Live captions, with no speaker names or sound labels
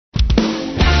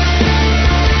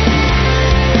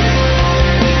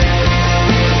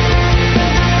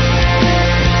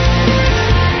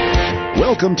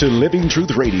Welcome to Living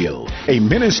Truth Radio, a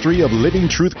ministry of Living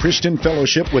Truth Christian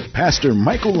Fellowship with Pastor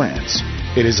Michael Lance.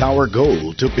 It is our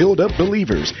goal to build up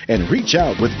believers and reach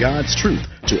out with God's truth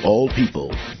to all people.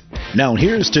 Now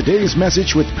here's today's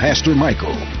message with Pastor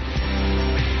Michael.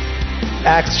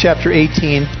 Acts chapter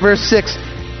 18, verse 6.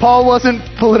 Paul wasn't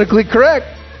politically correct.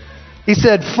 He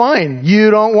said, fine,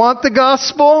 you don't want the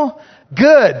gospel?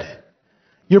 Good.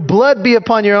 Your blood be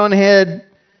upon your own head,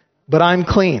 but I'm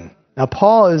clean. Now,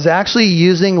 Paul is actually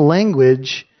using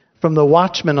language from the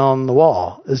watchman on the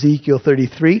wall, Ezekiel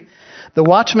 33. The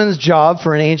watchman's job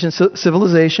for an ancient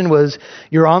civilization was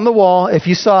you're on the wall. If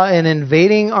you saw an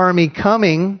invading army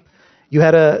coming, you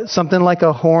had something like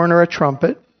a horn or a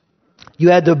trumpet. You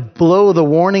had to blow the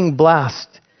warning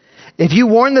blast. If you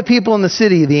warned the people in the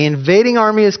city, the invading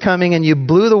army is coming, and you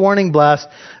blew the warning blast,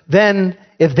 then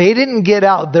if they didn't get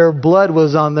out, their blood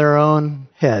was on their own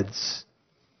heads.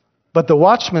 But the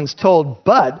watchman's told,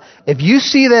 but if you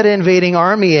see that invading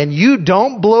army and you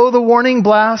don't blow the warning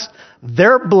blast,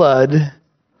 their blood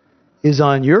is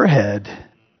on your head.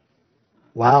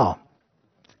 Wow.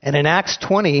 And in Acts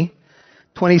 20,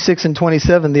 26 and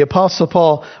 27, the Apostle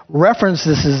Paul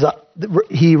references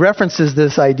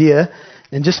this idea.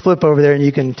 And just flip over there and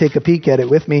you can take a peek at it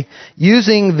with me.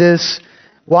 Using this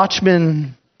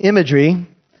watchman imagery,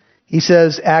 he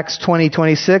says, Acts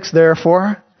 20:26,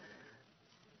 therefore,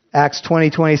 Acts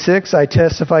 20:26, I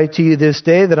testify to you this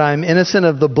day that I am innocent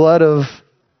of the blood of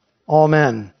all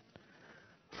men.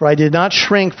 For I did not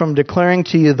shrink from declaring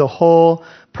to you the whole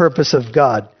purpose of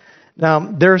God. Now,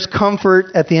 there's comfort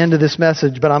at the end of this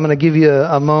message, but I'm going to give you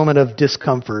a moment of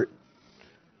discomfort.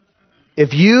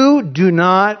 If you do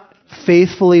not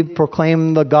faithfully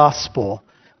proclaim the gospel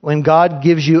when God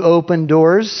gives you open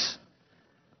doors,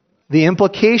 the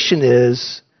implication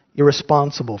is you're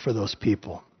responsible for those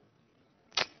people.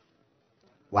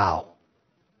 Wow.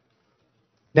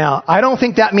 Now, I don't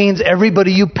think that means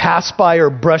everybody you pass by or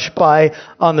brush by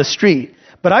on the street.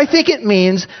 But I think it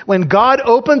means when God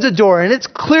opens a door and it's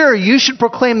clear you should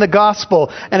proclaim the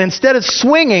gospel, and instead of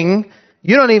swinging,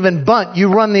 you don't even bunt,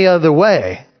 you run the other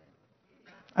way.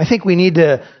 I think we need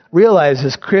to realize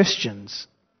as Christians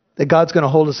that God's going to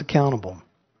hold us accountable.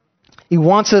 He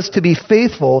wants us to be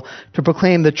faithful to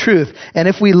proclaim the truth. And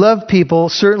if we love people,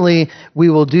 certainly we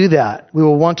will do that. We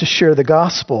will want to share the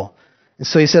gospel. And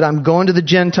so he said, I'm going to the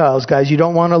Gentiles, guys. You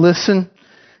don't want to listen?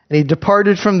 And he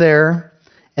departed from there,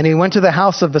 and he went to the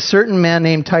house of a certain man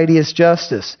named Titius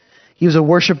Justus. He was a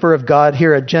worshiper of God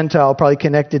here, a Gentile, probably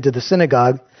connected to the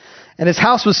synagogue. And his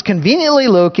house was conveniently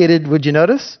located, would you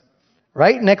notice?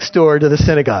 Right next door to the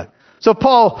synagogue. So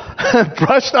Paul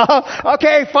brushed off,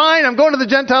 okay, fine, I'm going to the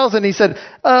Gentiles. And he said,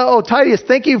 Titius,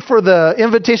 thank you for the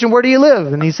invitation. Where do you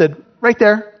live? And he said, right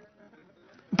there.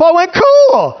 Paul went,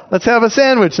 cool, let's have a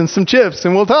sandwich and some chips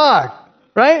and we'll talk,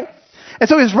 right? And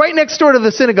so he's right next door to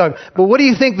the synagogue. But what do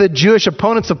you think the Jewish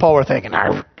opponents of Paul were thinking?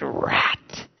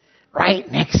 Rat, right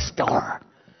next door.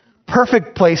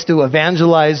 Perfect place to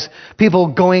evangelize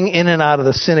people going in and out of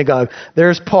the synagogue.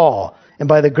 There's Paul. And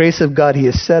by the grace of God, he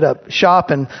has set up shop,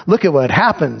 and look at what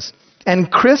happens.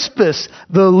 And Crispus,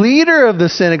 the leader of the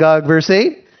synagogue, verse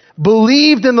 8,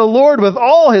 believed in the Lord with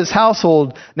all his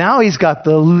household. Now he's got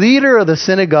the leader of the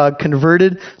synagogue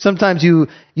converted. Sometimes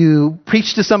you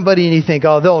preach to somebody and you think,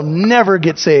 oh, they'll never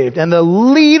get saved. And the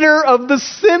leader of the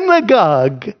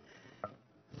synagogue,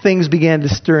 things began to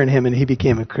stir in him and he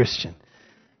became a Christian.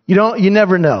 You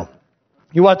never know.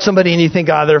 You watch somebody and you think,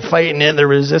 they're fighting it, they're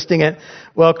resisting it.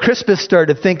 Well, Crispus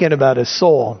started thinking about his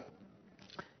soul.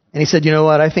 And he said, you know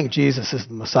what? I think Jesus is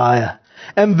the Messiah.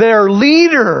 And their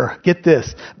leader, get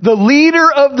this, the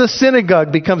leader of the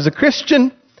synagogue becomes a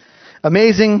Christian.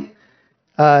 Amazing.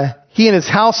 He and his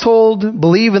household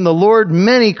believe in the Lord.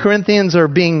 Many Corinthians are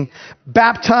being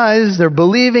baptized. They're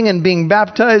believing and being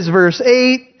baptized. Verse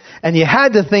 8. And you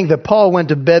had to think that Paul went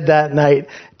to bed that night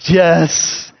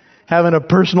just having a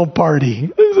personal party.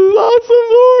 This is awesome,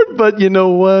 Lord. But you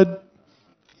know what?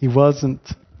 He wasn't.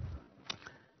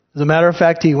 As a matter of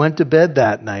fact, he went to bed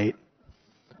that night,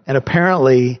 and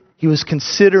apparently he was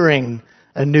considering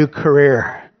a new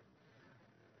career.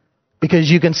 Because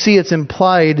you can see it's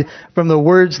implied from the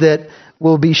words that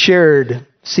will be shared.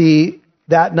 See,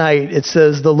 that night it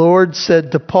says, the Lord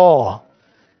said to Paul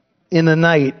in the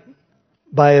night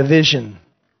by a vision,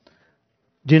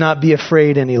 do not be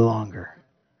afraid any longer,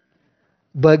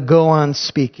 but go on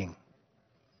speaking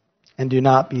and do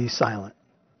not be silent.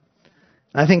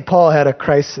 I think Paul had a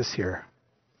crisis here.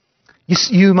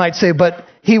 You might say, but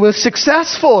he was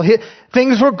successful.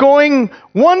 Things were going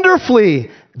wonderfully.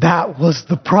 That was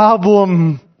the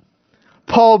problem.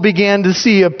 Paul began to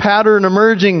see a pattern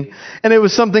emerging, and it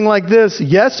was something like this.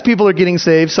 Yes, people are getting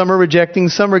saved. Some are rejecting.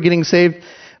 Some are getting saved.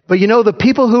 But the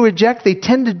people who reject, they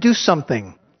tend to do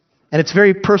something. And it's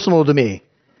very personal to me.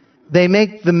 They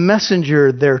make the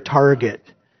messenger their target.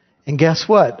 And guess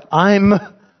what? I'm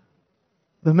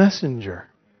the messenger.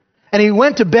 And he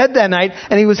went to bed that night,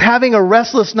 and he was having a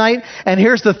restless night. And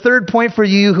here's the third point for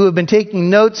you who have been taking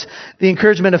notes. The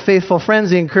encouragement of faithful friends,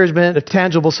 the encouragement of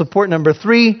tangible support. Number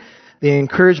 3, the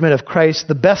encouragement of Christ,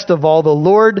 the best of all, the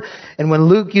Lord. And when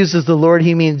Luke uses the Lord,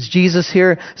 he means Jesus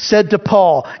here, said to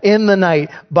Paul in the night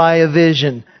by a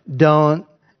vision, don't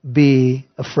be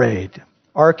afraid.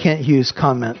 R. Kent Hughes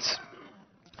comments.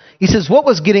 He says, what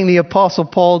was getting the Apostle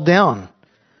Paul down?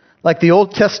 Like the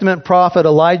Old Testament prophet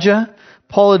Elijah,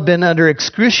 Paul had been under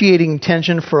excruciating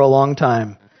tension for a long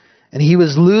time, and he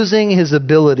was losing his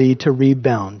ability to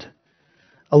rebound.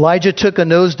 Elijah took a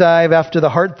nosedive after the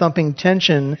heart-thumping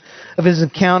tension of his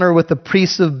encounter with the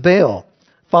priests of Baal,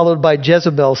 followed by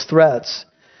Jezebel's threats.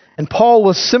 And Paul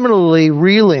was similarly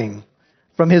reeling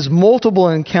from his multiple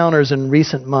encounters in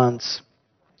recent months.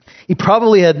 He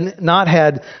probably had not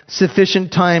had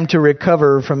sufficient time to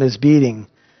recover from his beating.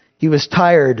 He was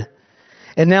tired.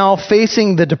 And now,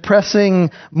 facing the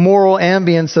depressing moral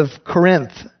ambience of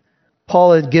Corinth,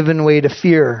 Paul had given way to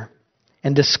fear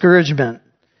and discouragement.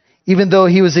 Even though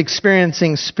he was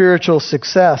experiencing spiritual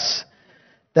success,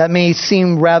 that may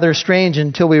seem rather strange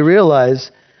until we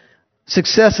realize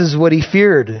success is what he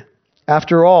feared.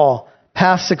 After all,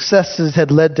 past successes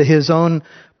had led to his own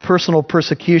personal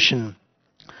persecution.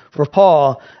 For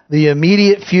Paul, the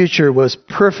immediate future was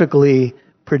perfectly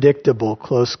predictable,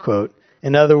 close quote.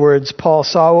 In other words, Paul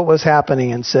saw what was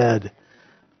happening and said,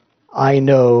 I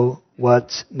know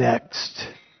what's next.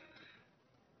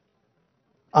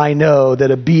 I know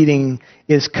that a beating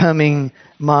is coming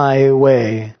my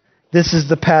way. This is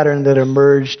the pattern that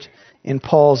emerged in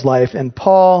Paul's life. And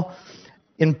Paul,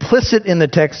 implicit in the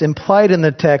text, implied in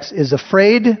the text, is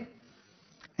afraid,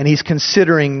 and he's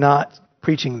considering not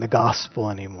preaching the gospel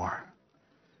anymore.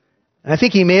 And I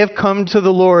think he may have come to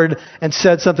the Lord and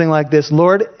said something like this,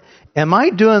 Lord, am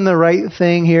I doing the right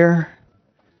thing here?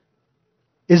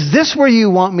 Is this where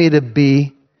you want me to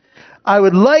be? I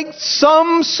would like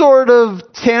some sort of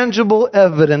tangible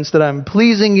evidence that I'm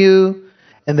pleasing you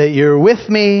and that you're with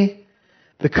me,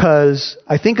 because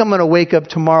I think I'm going to wake up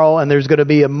tomorrow and there's going to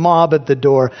be a mob at the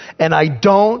door, and I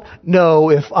don't know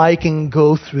if I can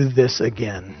go through this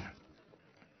again.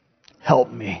 Help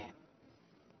me.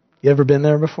 You ever been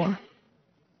there before?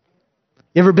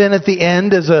 You ever been at the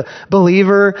end as a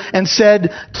believer and said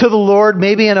to the Lord,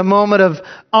 maybe in a moment of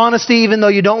honesty, even though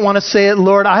you don't want to say it,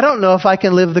 Lord, I don't know if I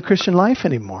can live the Christian life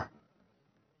anymore.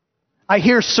 I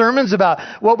hear sermons about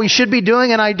what we should be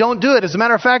doing and I don't do it. As a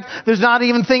matter of fact, there's not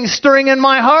even things stirring in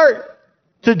my heart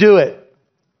to do it.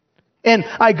 And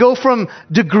I go from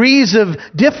degrees of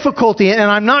difficulty and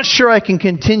I'm not sure I can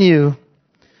continue.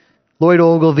 Lloyd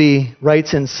Ogilvie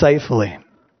writes insightfully.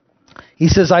 He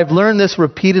says, I've learned this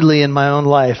repeatedly in my own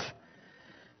life.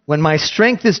 When my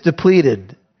strength is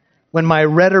depleted, when my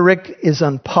rhetoric is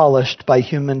unpolished by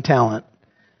human talent,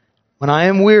 when I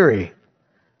am weary,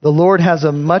 the Lord has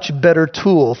a much better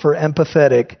tool for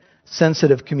empathetic,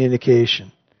 sensitive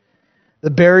communication.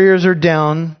 The barriers are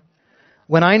down.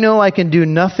 When I know I can do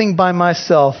nothing by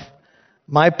myself,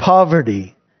 my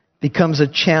poverty becomes a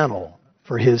channel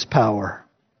for His power.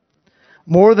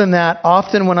 More than that,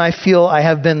 often when I feel I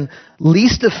have been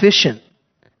least efficient,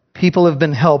 people have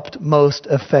been helped most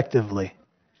effectively.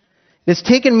 It's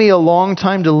taken me a long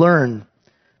time to learn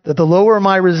that the lower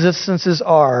my resistances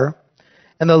are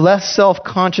and the less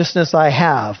self-consciousness I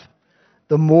have,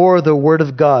 the more the Word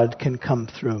of God can come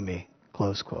through me.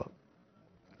 Close quote.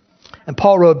 And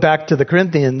Paul wrote back to the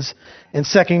Corinthians in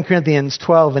 2 Corinthians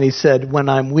 12, and he said, when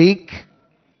I'm weak,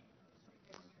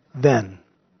 then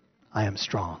I am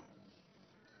strong.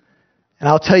 And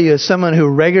I'll tell you, as someone who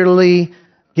regularly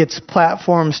gets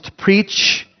platforms to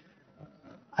preach,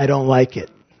 I don't like it.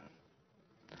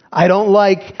 I don't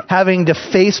like having to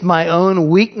face my own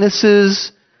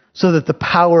weaknesses so that the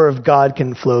power of God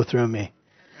can flow through me.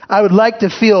 I would like to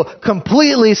feel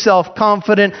completely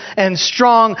self-confident and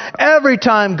strong every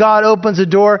time God opens a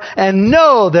door and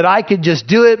know that I could just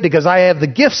do it because I have the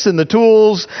gifts and the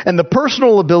tools and the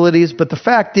personal abilities. But the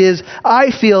fact is,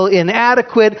 I feel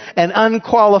inadequate and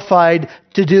unqualified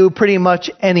to do pretty much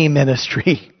any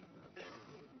ministry.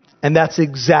 And that's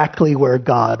exactly where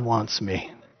God wants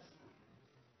me.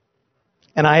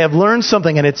 And I have learned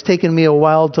something, and it's taken me a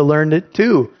while to learn it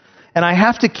too. And I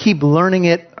have to keep learning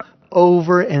it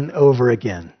over and over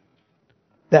again.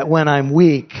 That when I'm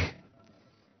weak,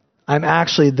 I'm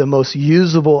actually the most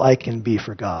usable I can be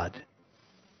for God.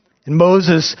 And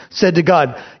Moses said to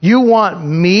God, you want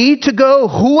me to go?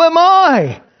 Who am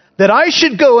I that I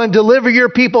should go and deliver your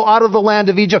people out of the land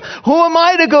of Egypt? Who am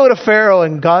I to go to Pharaoh?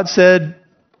 And God said,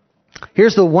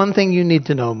 here's the one thing you need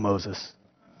to know, Moses.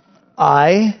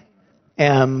 I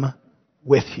am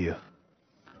with you.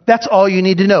 That's all you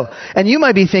need to know. And you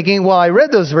might be thinking, well, I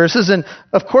read those verses, and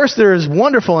of course there is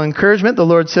wonderful encouragement. The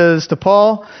Lord says to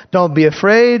Paul, don't be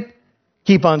afraid.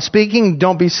 Keep on speaking.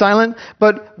 Don't be silent.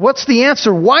 But what's the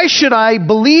answer? Why should I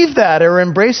believe that or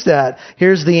embrace that?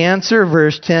 Here's the answer,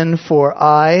 verse 10, for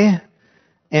I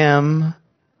am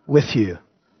with you.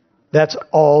 That's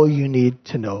all you need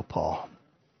to know, Paul.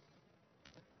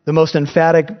 The most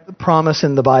emphatic promise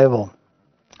in the Bible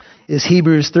is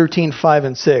Hebrews 13, 5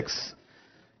 and 6.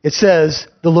 It says,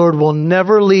 the Lord will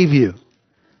never leave you,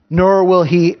 nor will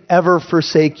he ever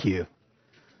forsake you,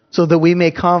 so that we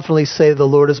may confidently say, the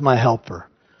Lord is my helper.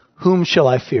 Whom shall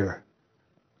I fear?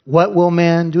 What will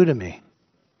man do to me?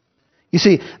 You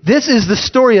see, this is the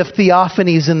story of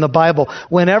theophanies in the Bible.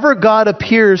 Whenever God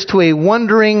appears to a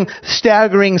wondering,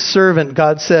 staggering servant,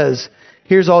 God says,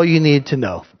 here's all you need to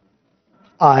know.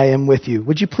 I am with you.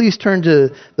 Would you please turn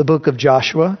to the book of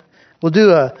Joshua? We'll do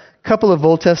a couple of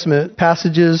Old Testament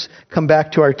passages, come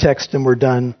back to our text, and we're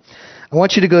done. I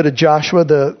want you to go to Joshua,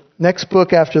 the next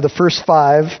book after the first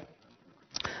 5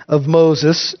 of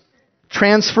Moses.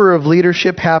 Transfer of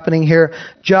leadership happening here.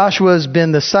 Joshua has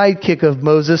been the sidekick of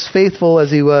Moses, faithful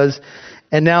as he was,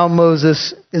 and now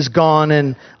Moses is gone,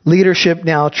 and leadership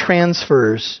now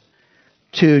transfers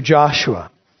to Joshua.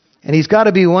 And he's got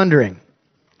to be wondering,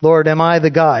 Lord, am I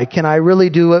the guy? Can I really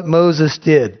do what Moses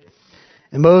did?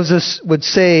 And Moses would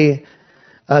say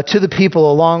to the people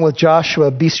along with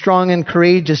Joshua, be strong and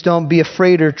courageous, don't be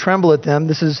afraid or tremble at them.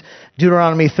 This is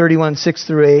Deuteronomy 31, 6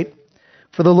 through 8.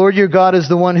 For the Lord your God is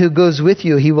the one who goes with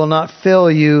you. He will not fail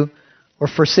you or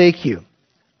forsake you.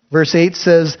 Verse 8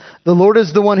 says, the Lord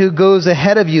is the one who goes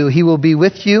ahead of you. He will be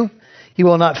with you. He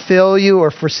will not fail you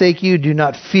or forsake you. Do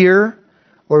not fear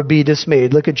or be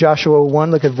dismayed. Look at Joshua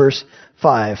 1, look at verse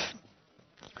 5.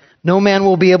 No man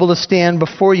will be able to stand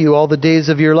before you all the days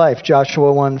of your life.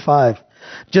 Joshua 1:5.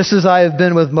 Just as I have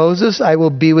been with Moses, I will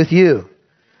be with you.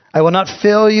 I will not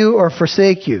fail you or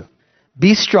forsake you.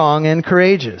 Be strong and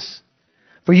courageous.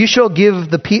 For you shall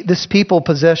give this people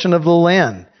possession of the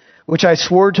land, which I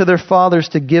swore to their fathers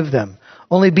to give them.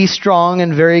 Only be strong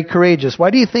and very courageous. Why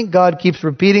do you think God keeps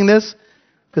repeating this?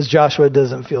 Because Joshua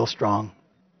doesn't feel strong.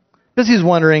 Because he's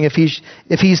wondering if he's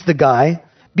the guy.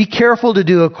 Be careful to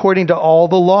do according to all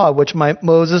the law, which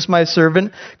Moses, my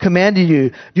servant, commanded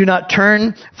you. Do not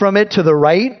turn from it to the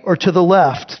right or to the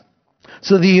left,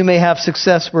 so that you may have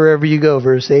success wherever you go.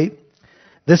 Verse 8.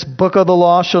 This book of the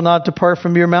law shall not depart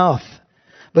from your mouth,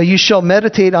 but you shall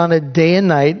meditate on it day and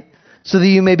night, so that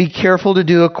you may be careful to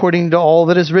do according to all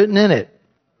that is written in it.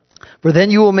 For then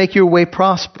you will make your way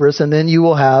prosperous, and then you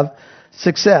will have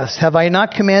success. Have I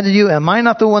not commanded you? Am I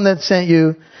not the one that sent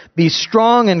you? Be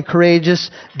strong and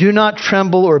courageous. Do not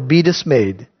tremble or be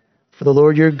dismayed, for the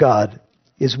Lord your God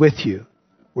is with you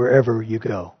wherever you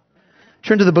go.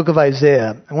 Turn to the book of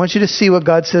Isaiah. I want you to see what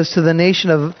God says to the nation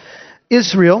of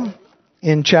Israel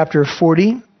in chapter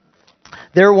 40.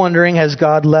 They're wondering, has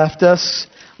God left us?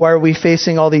 Why are we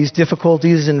facing all these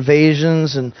difficulties,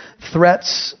 invasions, and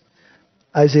threats?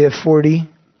 Isaiah 40,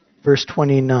 verse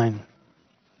 29.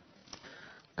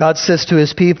 God says to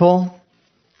his people,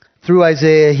 through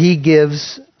Isaiah, he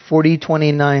gives,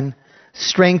 40:29,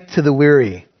 strength to the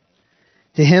weary.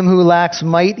 To him who lacks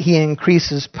might, he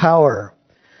increases power.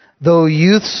 Though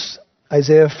youths,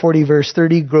 Isaiah 40, verse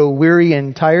 30, grow weary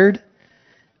and tired,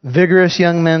 vigorous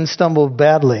young men stumble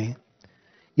badly.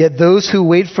 Yet those who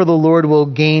wait for the Lord will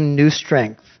gain new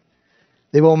strength.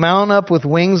 They will mount up with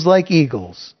wings like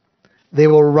eagles. They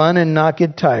will run and not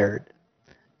get tired.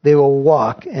 They will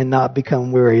walk and not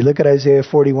become weary. Look at Isaiah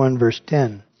 41, verse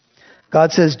 10.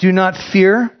 God says, do not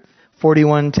fear.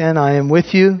 41:10, I am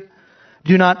with you.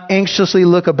 Do not anxiously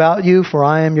look about you, for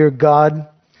I am your God.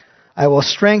 I will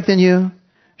strengthen you.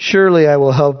 Surely I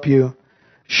will help you.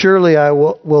 Surely I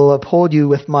will uphold you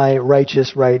with my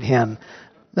righteous right hand.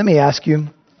 Let me ask you,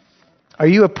 are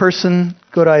you a person,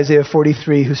 go to Isaiah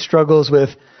 43, who struggles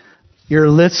with your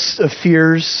lists of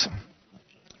fears?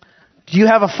 Do you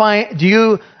have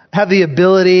the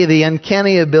ability, the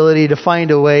uncanny ability to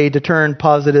find a way to turn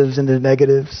positives into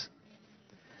negatives?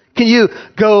 Can you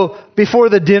go before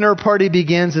the dinner party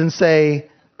begins and say,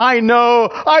 I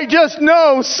just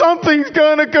know something's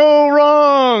going to go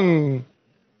wrong?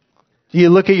 Do you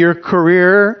look at your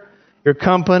career, your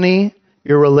company,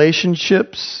 your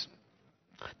relationships?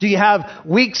 Do you have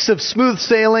weeks of smooth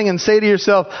sailing and say to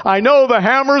yourself, I know the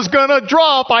hammer's gonna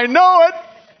drop. I know it.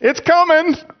 It's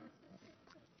coming.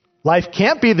 Life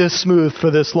can't be this smooth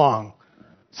for this long.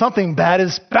 Something bad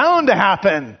is bound to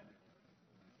happen.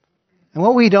 And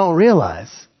what we don't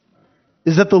realize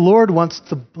is that the Lord wants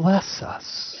to bless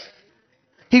us.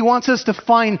 He wants us to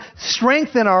find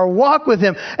strength in our walk with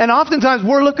Him. And oftentimes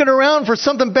we're looking around for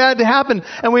something bad to happen,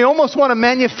 and we almost want to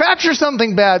manufacture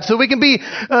something bad so we can be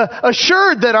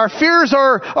assured that our fears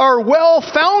are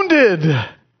well-founded.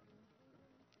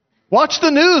 Watch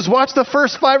the news. Watch the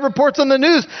first 5 reports on the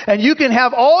news, and you can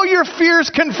have all your fears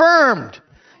confirmed.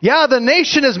 Yeah, the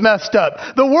nation is messed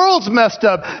up. The world's messed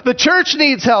up. The church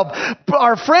needs help.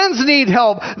 Our friends need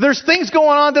help. There's things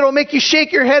going on that will make you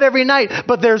shake your head every night.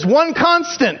 But there's one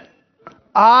constant.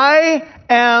 I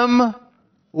am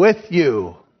with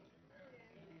you.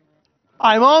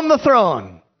 I'm on the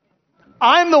throne.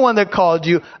 I'm the one that called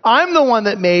you. I'm the one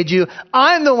that made you.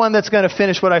 I'm the one that's going to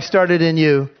finish what I started in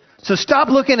you. So stop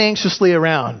looking anxiously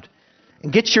around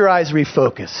and get your eyes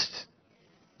refocused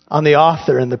on the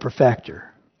author and the perfecter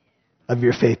of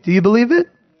your faith. Do you believe it?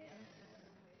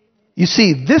 You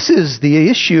see, this is the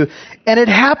issue, and it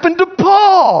happened to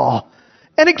Paul,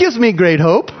 and it gives me great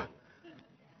hope.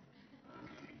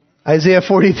 Isaiah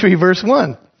 43 verse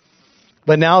 1.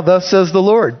 But now thus says the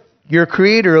Lord, your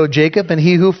creator, O Jacob, and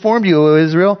he who formed you, O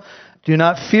Israel, do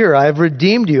not fear. I have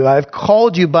redeemed you. I have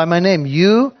called you by my name.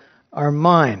 You are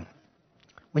mine.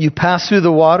 When you pass through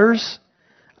the waters,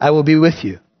 I will be with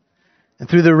you. And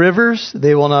through the rivers,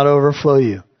 they will not overflow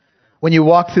you. When you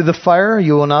walk through the fire,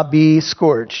 you will not be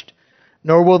scorched,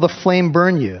 nor will the flame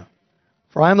burn you.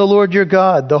 For I am the Lord your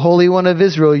God, the Holy One of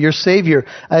Israel, your Savior.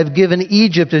 I have given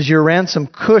Egypt as your ransom,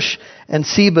 Cush and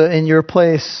Seba in your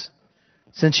place.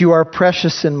 Since you are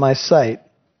precious in my sight,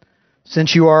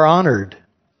 since you are honored,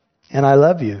 and I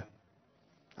love you.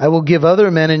 I will give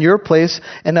other men in your place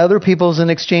and other peoples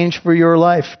in exchange for your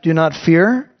life. Do not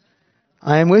fear.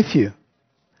 I am with you.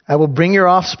 I will bring your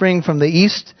offspring from the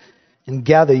east and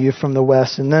gather you from the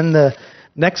west. And then the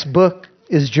next book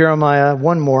is Jeremiah.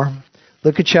 One more.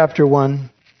 Look at chapter 1,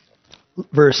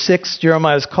 verse 6.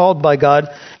 Jeremiah is called by God.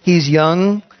 He's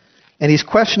young, and he's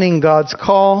questioning God's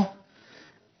call.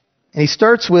 And he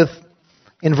starts with,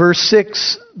 in verse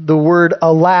 6, the word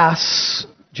alas.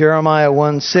 Jeremiah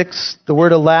 1:6. The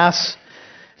word alas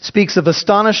speaks of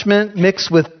astonishment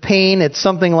mixed with pain. It's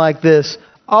something like this.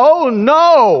 Oh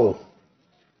no!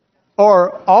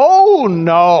 Or, oh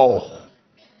no.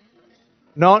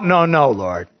 No,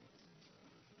 Lord.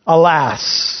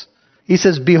 Alas. He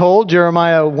says, behold,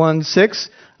 Jeremiah 1:6,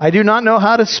 I do not know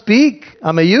how to speak.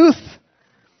 I'm a youth.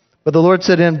 But the Lord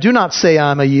said to him, do not say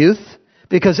I'm a youth,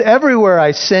 because everywhere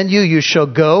I send you, you shall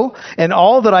go, and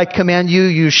all that I command you,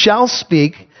 you shall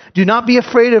speak. Do not be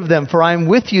afraid of them, for I am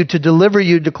with you to deliver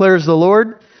you, declares the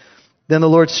Lord. Then the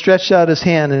Lord stretched out his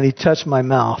hand, and he touched my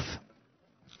mouth.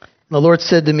 And the Lord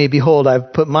said to me, behold,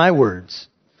 I've put my words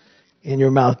in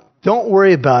your mouth. Don't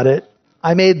worry about it.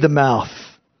 I made the mouth.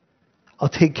 I'll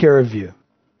take care of you.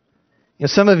 You know,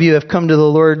 some of you have come to the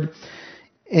Lord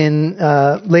in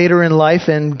later in life,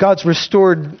 and God's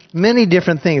restored many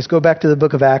different things. Go back to the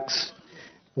book of Acts.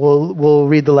 We'll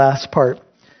read the last part.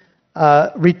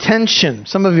 Retention.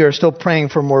 Some of you are still praying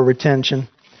for more retention.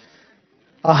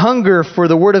 A hunger for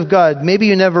the Word of God. Maybe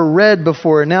you never read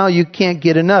before. Now you can't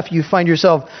get enough. You find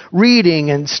yourself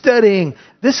reading and studying.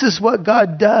 This is what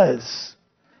God does.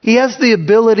 He has the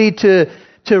ability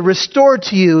to restore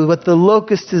to you what the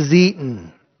locust has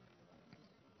eaten.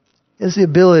 He has the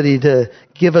ability to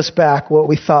give us back what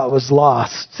we thought was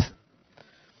lost.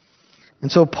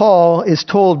 And so Paul is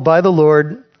told by the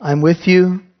Lord, I'm with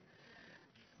you.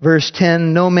 Verse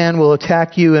 10, no man will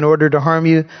attack you in order to harm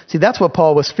you. See, that's what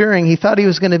Paul was fearing. He thought he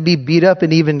was going to be beat up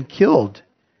and even killed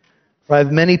by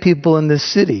many people in this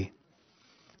city.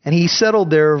 And he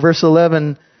settled there, verse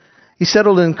 11, he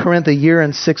settled in Corinth a year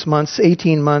and 6 months,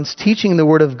 18 months, teaching the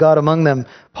word of God among them.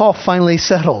 Paul finally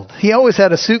settled. He always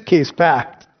had a suitcase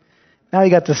packed. Now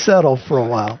he got to settle for a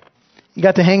while. He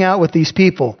got to hang out with these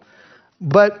people.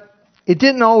 But it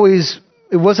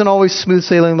wasn't always smooth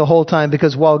sailing the whole time,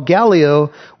 because while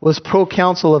Gallio was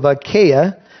proconsul of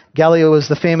Achaia, Gallio was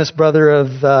the famous brother of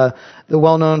the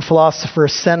well-known philosopher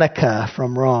Seneca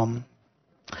from Rome.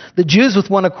 The Jews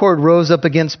with one accord rose up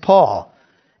against Paul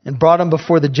and brought him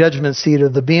before the judgment seat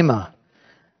of the Bema.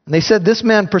 And they said, this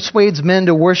man persuades men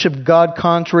to worship God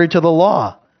contrary to the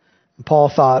law. And Paul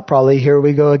thought, probably, here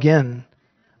we go again.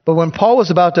 But when Paul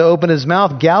was about to open his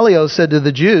mouth, Gallio said to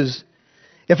the Jews,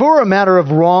 if it were a matter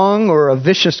of wrong or a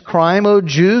vicious crime, O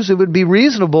Jews, it would be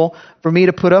reasonable for me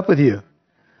to put up with you.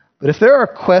 But if there are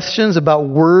questions about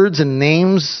words and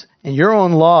names and your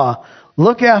own law,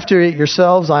 look after it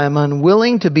yourselves. I am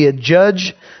unwilling to be a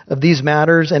judge of these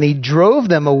matters. And he drove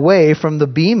them away from the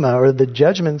bema, or the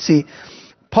judgment seat.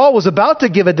 Paul was about to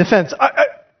give a defense.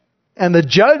 And the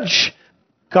judge,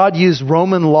 God used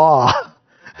Roman law.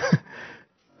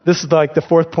 This is like the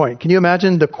fourth point. Can you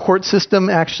imagine the court system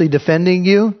actually defending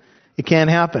you? It can't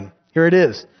happen. Here it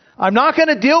is. I'm not going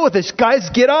to deal with this. Guys,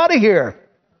 get out of here.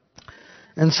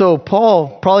 And so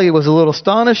Paul probably was a little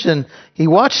astonished, and he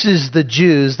watches the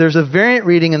Jews. There's a variant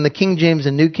reading in the King James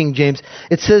and New King James.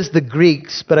 It says the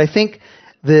Greeks, but I think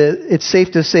it's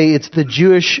safe to say it's the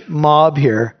Jewish mob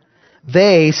here.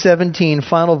 They, 17,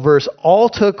 final verse, all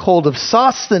took hold of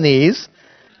Sosthenes.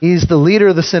 He's the leader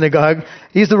of the synagogue.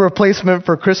 He's the replacement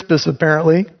for Crispus,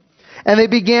 apparently. And they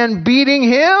began beating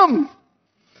him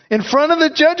in front of the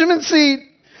judgment seat.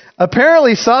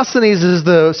 Apparently, Sosthenes, is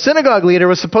the synagogue leader,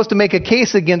 was supposed to make a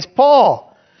case against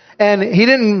Paul. And he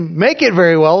didn't make it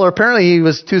very well, or apparently he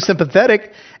was too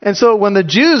sympathetic. And so when the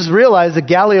Jews realized that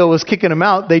Gallio was kicking him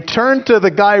out, they turned to the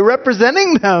guy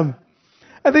representing them.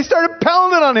 And they started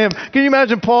pounding on him. Can you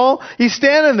imagine Paul? He's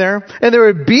standing there, and they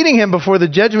were beating him before the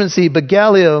judgment seat, but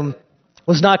Gallio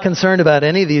was not concerned about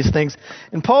any of these things.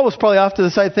 And Paul was probably off to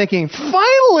the side thinking,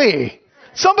 finally,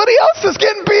 somebody else is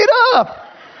getting beat up.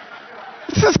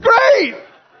 This is great.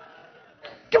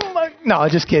 Come on. No,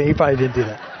 just kidding. He probably didn't do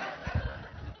that.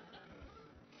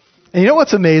 And you know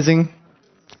what's amazing?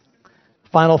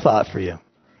 Final thought for you.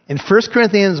 In 1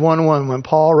 Corinthians 1:1, when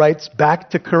Paul writes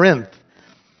back to Corinth,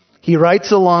 he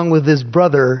writes along with his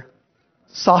brother,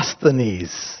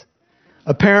 Sosthenes.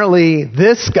 Apparently,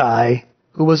 this guy,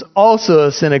 who was also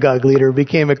a synagogue leader,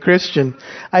 became a Christian.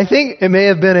 I think it may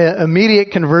have been an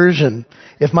immediate conversion.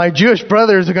 If my Jewish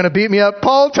brothers are going to beat me up,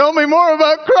 Paul, tell me more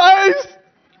about Christ.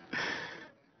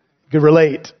 You could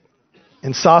relate.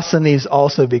 And Sosthenes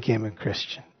also became a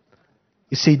Christian.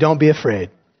 You see, don't be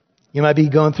afraid. You might be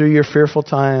going through your fearful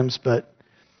times, but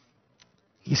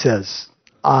he says,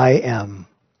 I am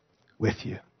with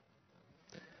you.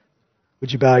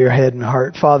 Would you bow your head and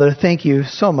heart? Father, thank you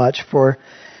so much for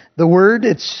the word.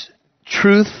 It's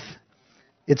truth.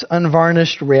 It's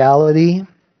unvarnished reality.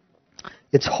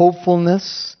 It's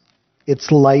hopefulness.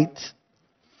 It's light.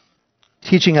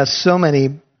 Teaching us so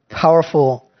many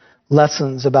powerful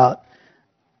lessons about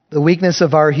the weakness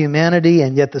of our humanity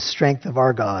and yet the strength of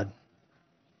our God.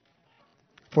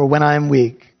 For when I am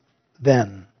weak,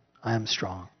 then I am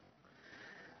strong.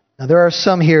 Now, there are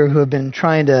some here who have been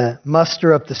trying to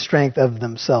muster up the strength of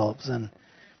themselves. And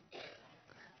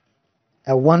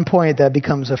at one point, that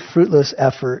becomes a fruitless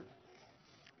effort.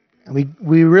 And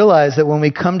we realize that when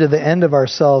we come to the end of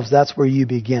ourselves, that's where you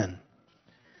begin.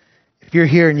 If you're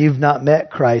here and you've not met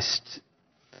Christ,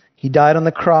 He died on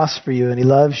the cross for you and He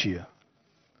loves you.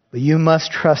 But you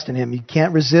must trust in Him. You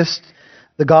can't resist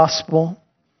the gospel.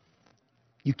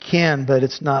 You can, but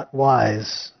it's not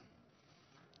wise.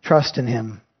 Trust in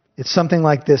Him. It's something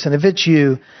like this. And if it's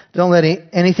you, don't let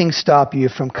anything stop you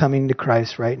from coming to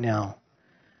Christ right now.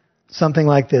 Something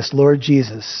like this. Lord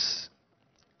Jesus,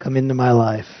 come into my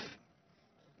life.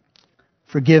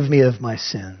 Forgive me of my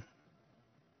sin.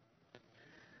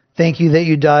 Thank you that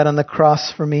you died on the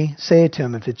cross for me. Say it to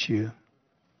Him if it's you.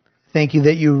 Thank you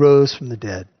that you rose from the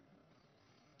dead.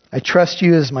 I trust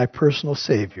you as my personal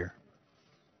Savior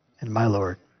and my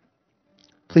Lord.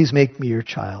 Please make me your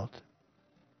child.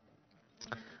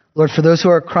 Lord, for those who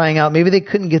are crying out, maybe they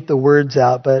couldn't get the words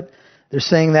out, but they're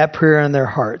saying that prayer in their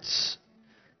hearts.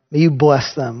 May you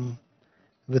bless them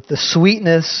with the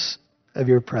sweetness of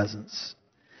your presence.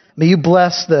 May you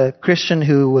bless the Christian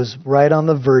who was right on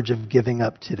the verge of giving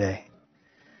up today,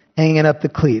 hanging up the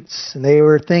cleats. And they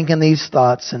were thinking these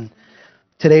thoughts, and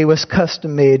today was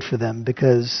custom made for them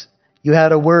because you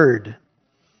had a word,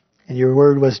 and your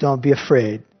word was, don't be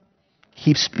afraid.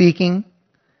 Keep speaking.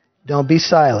 Don't be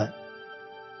silent.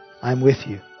 I'm with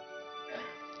you.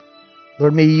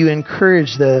 Lord, may you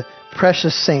encourage the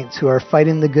precious saints who are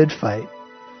fighting the good fight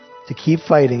to keep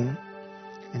fighting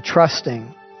and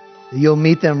trusting that you'll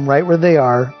meet them right where they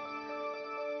are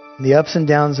in the ups and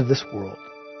downs of this world.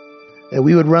 That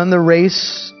we would run the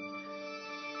race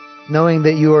knowing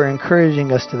that you are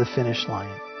encouraging us to the finish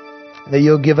line. And that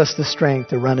you'll give us the strength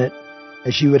to run it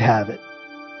as you would have it.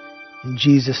 In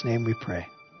Jesus' name we pray.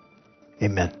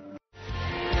 Amen.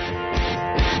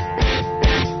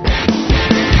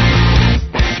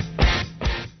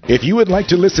 If you would like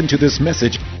to listen to this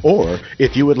message, or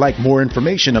if you would like more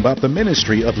information about the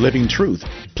ministry of Living Truth,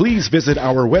 please visit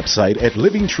our website at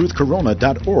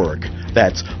livingtruthcorona.org.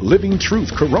 That's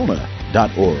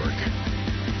livingtruthcorona.org.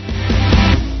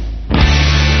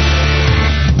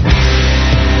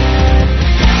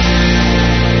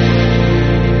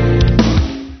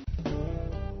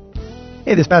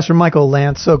 Hey, this is Pastor Michael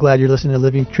Lance. So glad you're listening to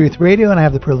Living Truth Radio, and I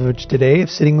have the privilege today of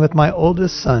sitting with my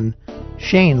oldest son,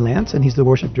 Shane Lance, and he's the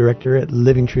worship director at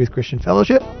Living Truth Christian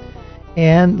Fellowship.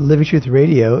 And Living Truth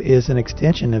Radio is an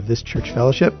extension of this church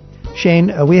fellowship.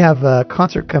 Shane, we have a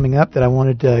concert coming up that I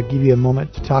wanted to give you a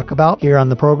moment to talk about here on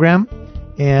the program.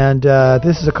 And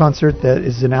this is a concert that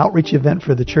is an outreach event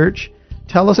for the church.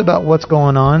 Tell us about what's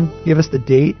going on. Give us the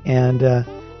date, and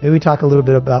maybe talk a little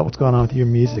bit about what's going on with your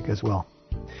music as well.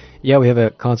 Yeah, we have a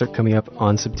concert coming up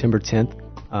on September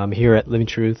 10th here at Living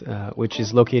Truth, which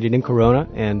is located in Corona,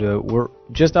 and we're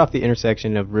just off the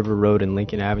intersection of River Road and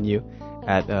Lincoln Avenue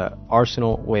at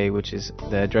Arsenal Way, which is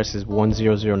the address is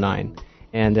 1009.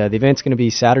 And the event's going to be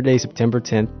Saturday, September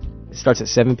 10th. It starts at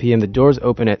 7 p.m. The doors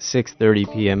open at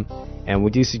 6:30 p.m. And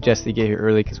we do suggest that you get here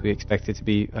early because we expect it to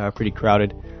be pretty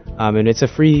crowded. And it's a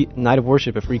free night of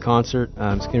worship, a free concert.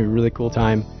 It's going to be a really cool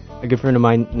time. A good friend of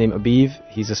mine named Abiv,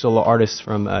 he's a solo artist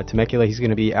from Temecula. He's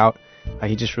going to be out.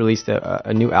 He just released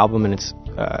a new album, and it's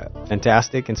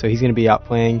fantastic. And so he's going to be out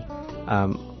playing.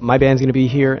 My band's going to be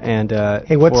here. And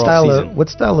hey, what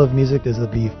style of music does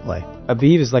Abiv play?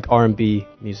 Abiv is like R&B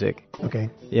music. Okay.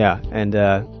 Yeah,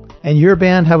 and your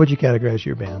band? How would you categorize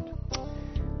your band?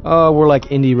 We're like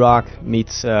indie rock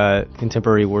meets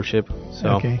contemporary worship.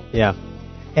 So okay. Yeah.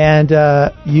 And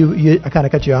I kind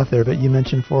of cut you off there, but you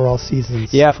mentioned For All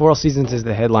Seasons. Yeah, For All Seasons is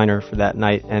the headliner for that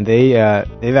night, and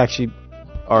they've actually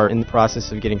are in the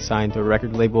process of getting signed to a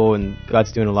record label, and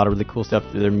God's doing a lot of really cool stuff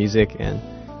through their music.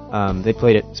 And they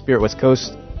played at Spirit West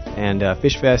Coast and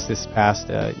Fish Fest this past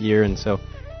year, and so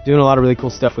doing a lot of really cool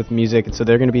stuff with music. And so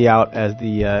they're going to be out as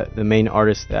the main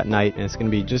artist that night, and it's going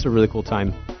to be just a really cool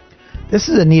time. This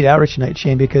is a neat outreach night,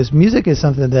 Shane, because music is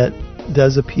something that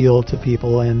does appeal to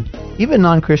people, and even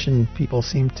non-Christian people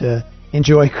seem to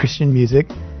enjoy Christian music.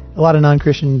 A lot of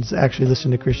non-Christians actually listen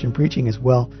to Christian preaching as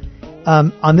well.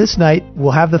 On this night,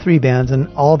 we'll have the three bands, and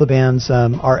all the bands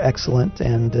are excellent,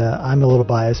 and I'm a little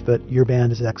biased, but your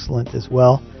band is excellent as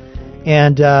well.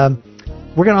 And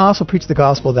we're going to also preach the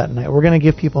gospel that night. We're going to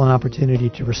give people an opportunity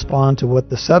to respond to what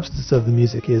the substance of the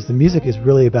music is. The music is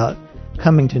really about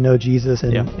coming to know Jesus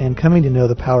and coming to know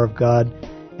the power of God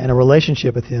and a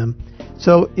relationship with Him.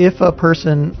 So if a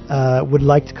person would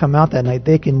like to come out that night,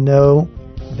 they can know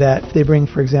that if they bring,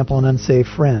 for example, an unsaved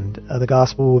friend, the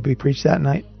gospel will be preached that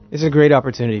night. It's a great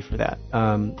opportunity for that.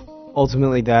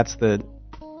 Ultimately, that's the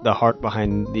heart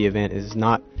behind the event, is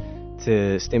not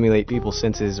to stimulate people's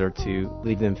senses or to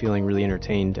leave them feeling really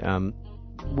entertained.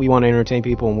 We want to entertain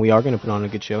people, and we are going to put on a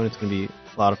good show, and it's going to be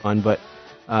a lot of fun, but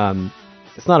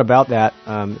it's not about that.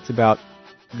 It's about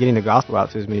getting the gospel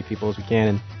out to as many people as we can.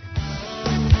 And